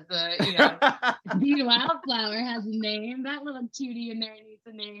has Bee Wildflower has a name. That little cutie in there needs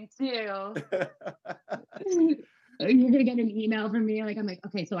a name too. You're gonna get an email from me. Like I'm like,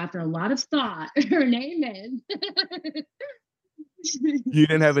 okay, so after a lot of thought, her name is. You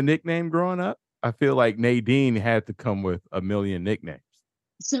didn't have a nickname growing up? I feel like Nadine had to come with a million nicknames.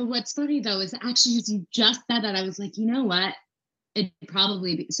 So what's funny though is actually as you just said that, I was like, you know what? It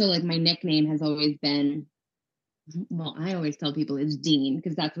probably so like my nickname has always been, well, I always tell people it's Dean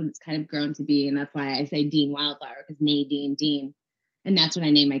because that's what it's kind of grown to be. And that's why I say Dean Wildflower because Nadine Dean. And that's what I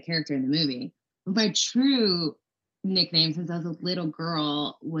named my character in the movie. But my true nickname since I was a little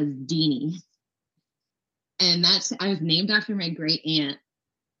girl was Deanie. And that's I was named after my great aunt.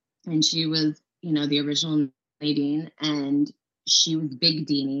 And she was, the original Nadine, and she was Big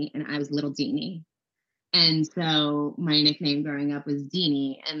Deanie, and I was Little Deanie. And so my nickname growing up was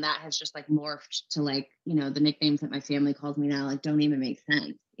Deanie, and that has just like morphed to like, the nicknames that my family calls me now, like don't even make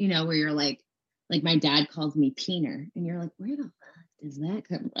sense. Where you're like my dad calls me Peener, and you're like, where the fuck does that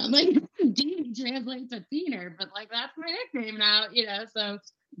come from? Like Deanie translates to Peener, but like that's my nickname now, so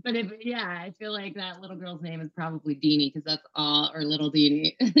but yeah, I feel like that little girl's name is probably Deanie because that's all, or Little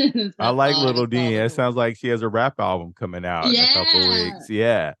Deanie. I That's like all I was Little called Deanie. as That a little sounds girl. like she has a rap album coming out in a couple Yeah. weeks.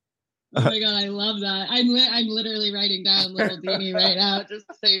 Yeah. Oh my god, I love that. I'm literally writing down Little Deanie right now, just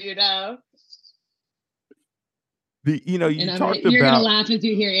so you know. You And talked you're gonna about laugh as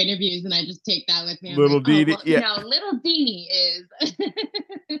you hear interviews, and I just take that with me. I'm like, Little oh Deanie. well, Yeah. Little Deanie is.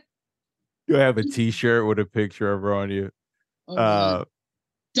 You have a T-shirt with a picture of her on you. Oh god, Uh,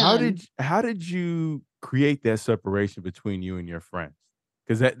 done. how did you create that separation between you and your friends?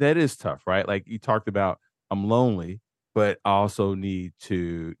 Because that is tough, right? Like you talked about, I'm lonely, but I also need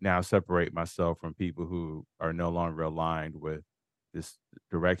to now separate myself from people who are no longer aligned with this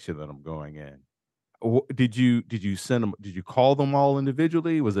direction that I'm going in. Did you send them? Did you call them all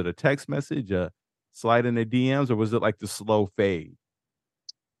individually? Was it a text message, a slide in the DMs, or was it like the slow fade?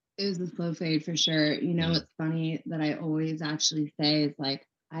 It was a slow fade for sure. Mm. It's funny that I always actually say is like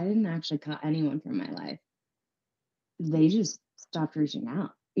I didn't actually cut anyone from my life. They just stopped reaching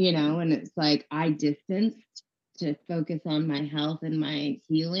out, and it's like I distanced to focus on my health and my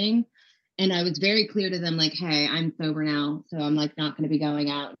healing. And I was very clear to them, like, hey, I'm sober now. So I'm like not going to be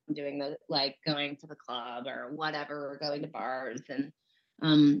going out and doing like going to the club or whatever, or going to bars. And,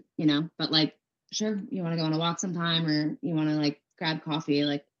 but like, sure, you want to go on a walk sometime or you want to like grab coffee,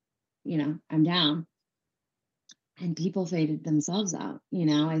 like, I'm down. And people faded themselves out.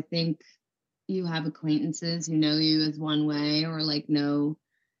 I think you have acquaintances who know you as one way or like know,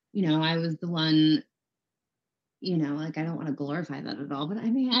 I was the one, like I don't want to glorify that at all, but I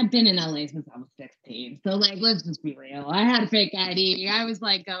mean, I've been in LA since I was 16. So like, let's just be real. I had a fake ID. I was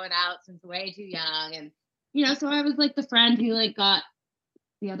like going out since way too young. And, so I was like the friend who like got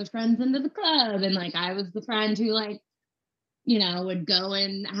the other friends into the club. And like, I was the friend who like, would go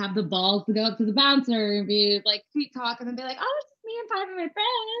and have the balls to go up to the bouncer and be like sweet talk and then be like, oh, it's just me and five of my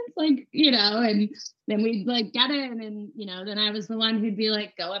friends. Like, and then we'd like get in and, then I was the one who'd be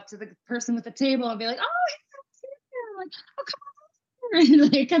like, go up to the person with the table and be like, oh, like, oh, come on.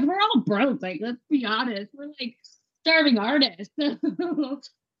 Like, cause we're all broke. Like, let's be honest. We're like starving artists. It's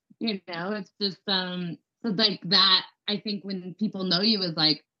just, so like that, I think when people know you as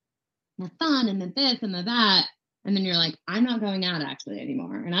like the fun and the this and the that, and then you're like, I'm not going out actually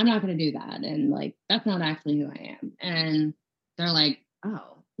anymore, and I'm not going to do that, and like that's not actually who I am. And they're like,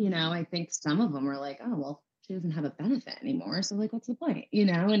 oh, I think some of them are like, oh well, she doesn't have a benefit anymore, so like, what's the point,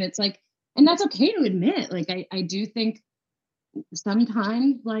 And it's like, and that's okay to admit. Like, I do think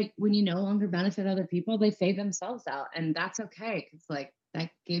sometimes, like when you no longer benefit other people, they fade themselves out, and that's okay because like that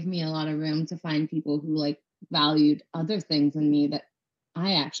gave me a lot of room to find people who like valued other things in me that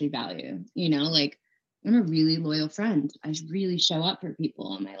I actually value. Like I'm a really loyal friend. I really show up for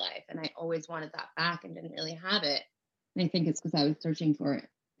people in my life, and I always wanted that back and didn't really have it. And I think it's because I was searching for it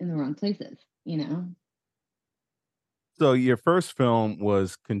in the wrong places. So your first film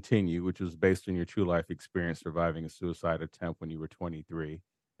was Continue, which was based on your true life experience surviving a suicide attempt when you were 23,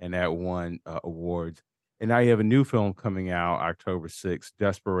 and that won awards. And now you have a new film coming out October 6th,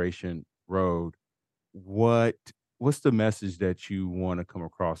 Desperation Road. What what's the message that you want to come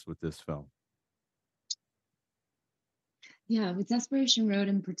across with this film? Yeah, with Desperation Road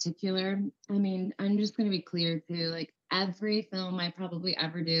in particular, I mean, I'm just going to be clear too. Like every film I probably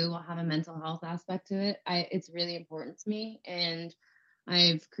ever do will have a mental health aspect to it. It's really important to me, and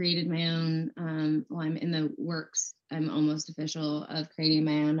I've created my own. Well, I'm in the works. I'm almost official of creating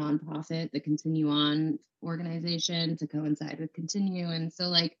my own nonprofit, the Continue On organization, to coincide with Continue. And so,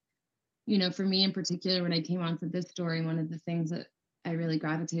 like, for me in particular, when I came onto this story, one of the things that I really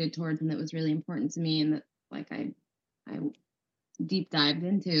gravitated towards and that was really important to me, and that like I deep dived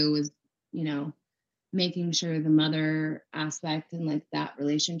into was, you know, making sure the mother aspect and like that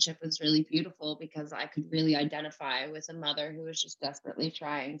relationship was really beautiful because I could really identify with a mother who was just desperately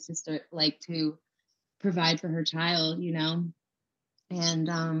trying to start like to provide for her child. And and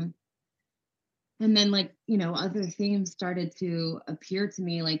then like, other themes started to appear to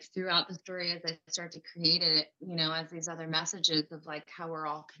me like throughout the story as I started to create it, as these other messages of like how we're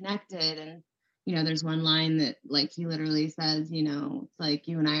all connected. And there's one line that like he literally says, it's like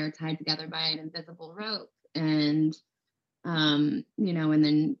you and I are tied together by an invisible rope. And and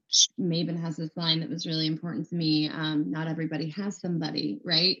then Maven has this line that was really important to me. Not everybody has somebody,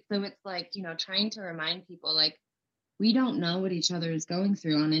 right? So it's like, trying to remind people like we don't know what each other is going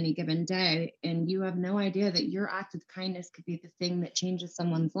through on any given day. And you have no idea that your act of kindness could be the thing that changes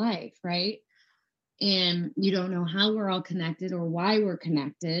someone's life, right? And you don't know how we're all connected or why we're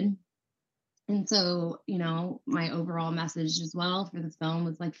connected. And so, my overall message as well for the film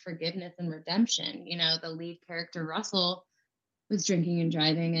was like forgiveness and redemption. The lead character, Russell, was drinking and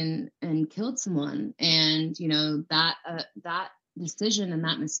driving and killed someone. And, that decision and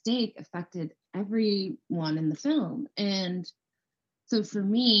that mistake affected everyone in the film. And so for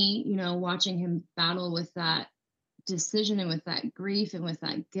me, watching him battle with that decision and with that grief and with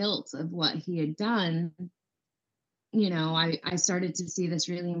that guilt of what he had done, I started to see this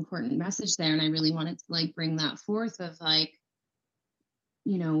really important message there. And I really wanted to like bring that forth of like,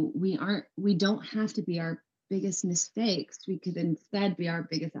 we don't have to be our biggest mistakes. We could instead be our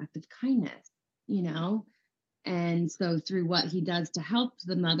biggest act of kindness, you know? And so through what he does to help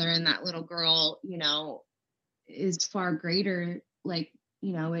the mother and that little girl, is far greater. Like,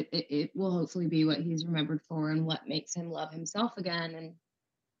 it will hopefully be what he's remembered for and what makes him love himself again.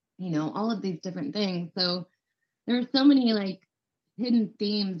 And, all of these different things. So there are so many like hidden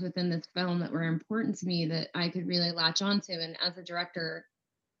themes within this film that were important to me that I could really latch onto. And as a director,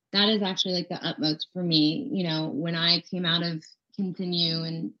 that is actually like the utmost for me. When I came out of Continue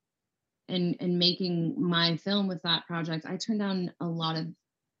and making my film with that project, I turned down a lot of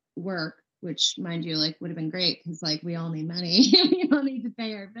work, which mind you, like would have been great because like we all need money. We all need to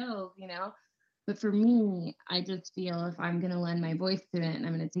pay our bills. But for me, I just feel if I'm gonna lend my voice to it and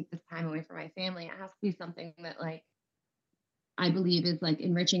I'm gonna take this time away from my family, it has to be something that like I believe is like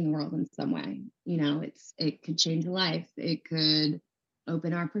enriching the world in some way. It could change a life. It could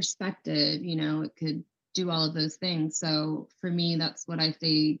open our perspective, it could do all of those things. So for me, that's what I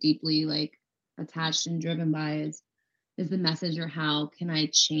stay deeply like attached and driven by is the message, or how can I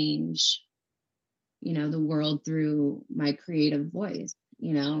change, the world through my creative voice.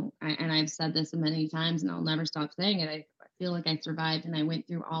 And I've said this many times and I'll never stop saying it. I feel like I survived and I went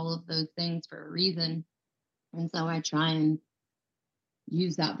through all of those things for a reason. And so I try and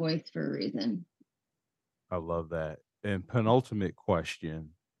use that voice for a reason. I love that. And penultimate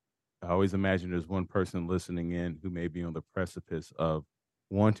question, I always imagine there's one person listening in who may be on the precipice of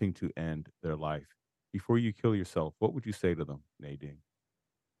wanting to end their life. Before you kill yourself, what would you say to them, Nadine?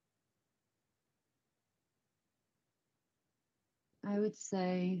 I would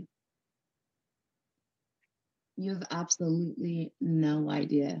say you have absolutely no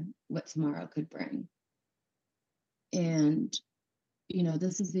idea what tomorrow could bring. And,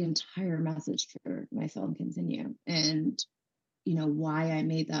 this is the entire message for my film Continue. And, why I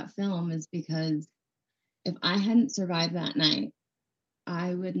made that film is because if I hadn't survived that night,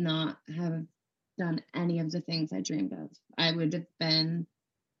 I would not have done any of the things I dreamed of. I would have been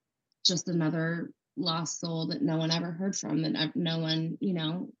just another lost soul that no one ever heard from, that no one,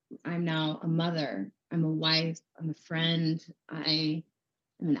 I'm now a mother, I'm a wife, I'm a friend, I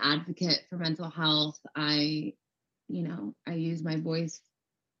am an advocate for mental health. I use my voice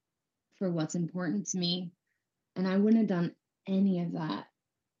for what's important to me. And I wouldn't have done any of that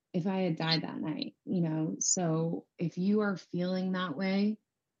if I had died that night. So if you are feeling that way,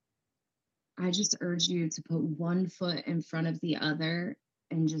 I just urge you to put one foot in front of the other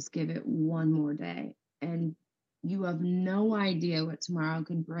and just give it one more day. And you have no idea what tomorrow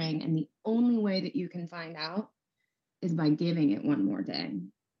can bring. And the only way that you can find out is by giving it one more day.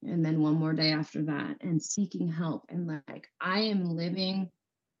 And then one more day after that, and seeking help. And like, I am living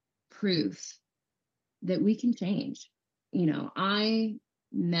proof that we can change. I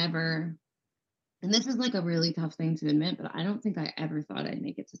never, and this is like a really tough thing to admit, but I don't think I ever thought I'd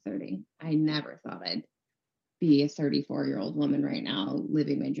make it to 30. I never thought I'd be a 34-year-old woman right now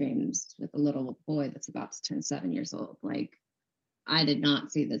living my dreams with a little boy that's about to turn 7 years old. Like, I did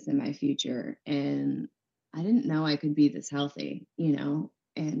not see this in my future. And I didn't know I could be this healthy,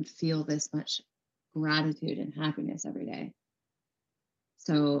 and feel this much gratitude and happiness every day.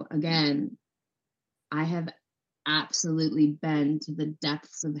 So, again, I have absolutely been to the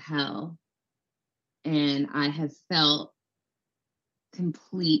depths of hell, and I have felt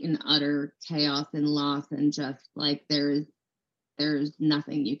complete and utter chaos and loss, and just like there's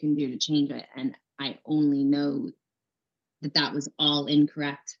nothing you can do to change it. And I only know that that was all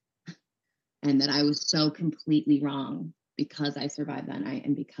incorrect, and that I was so completely wrong because I survived that night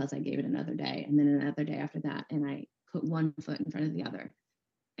and because I gave it another day and then another day after that, and I put one foot in front of the other.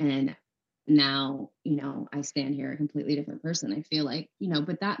 And now, I stand here a completely different person. I feel like,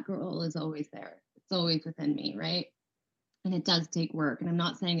 but that girl is always there. It's always within me, right? And it does take work. And I'm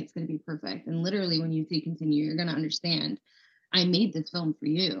not saying it's going to be perfect. And literally, when you see continue, you're going to understand I made this film for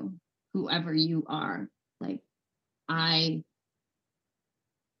you, whoever you are. Like, I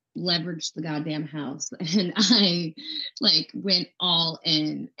leveraged the goddamn house and I like went all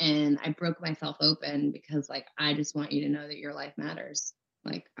in and I broke myself open because like I just want you to know that your life matters.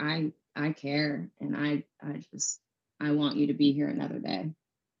 Like I care and I want you to be here another day.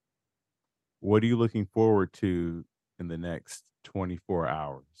 What are you looking forward to in the next 24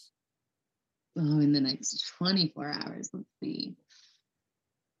 hours? Oh, in the next 24 hours, let's see.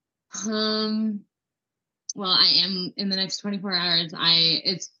 Um well, I am in the next 24 hours.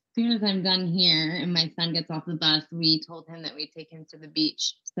 As soon as I'm done here and my son gets off the bus, we told him that we'd take him to the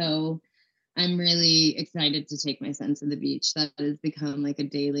beach. So I'm really excited to take my son to the beach. That has become like a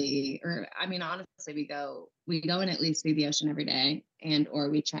daily, or I mean, honestly, we go and at least see the ocean every day, and or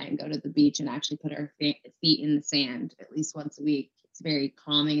we try and go to the beach and actually put our feet in the sand at least once a week. It's very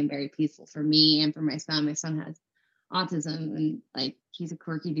calming and very peaceful for me and for my son. My son has autism and like he's a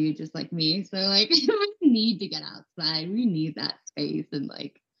quirky dude just like me. So like we need to get outside. We need that space and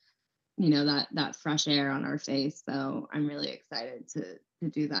like that fresh air on our face. So I'm really excited to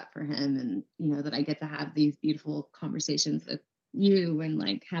do that for him, and that I get to have these beautiful conversations with you and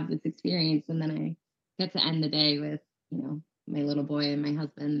like have this experience, and then I get to end the day with my little boy and my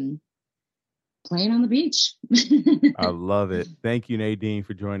husband and playing on the beach. I love it. Thank you, Nadine,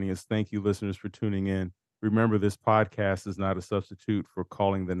 for joining us. Thank you, listeners, for tuning in. Remember, this podcast is not a substitute for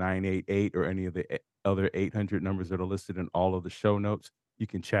calling the 988 or any of the other 800 numbers that are listed in all of the show notes. You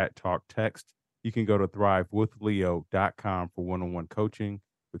can chat, talk, text. You can go to thrivewithleo.com for one on one coaching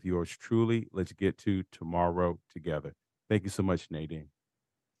with yours truly. Let's get to tomorrow together. Thank you so much, Nadine.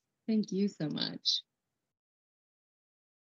 Thank you so much.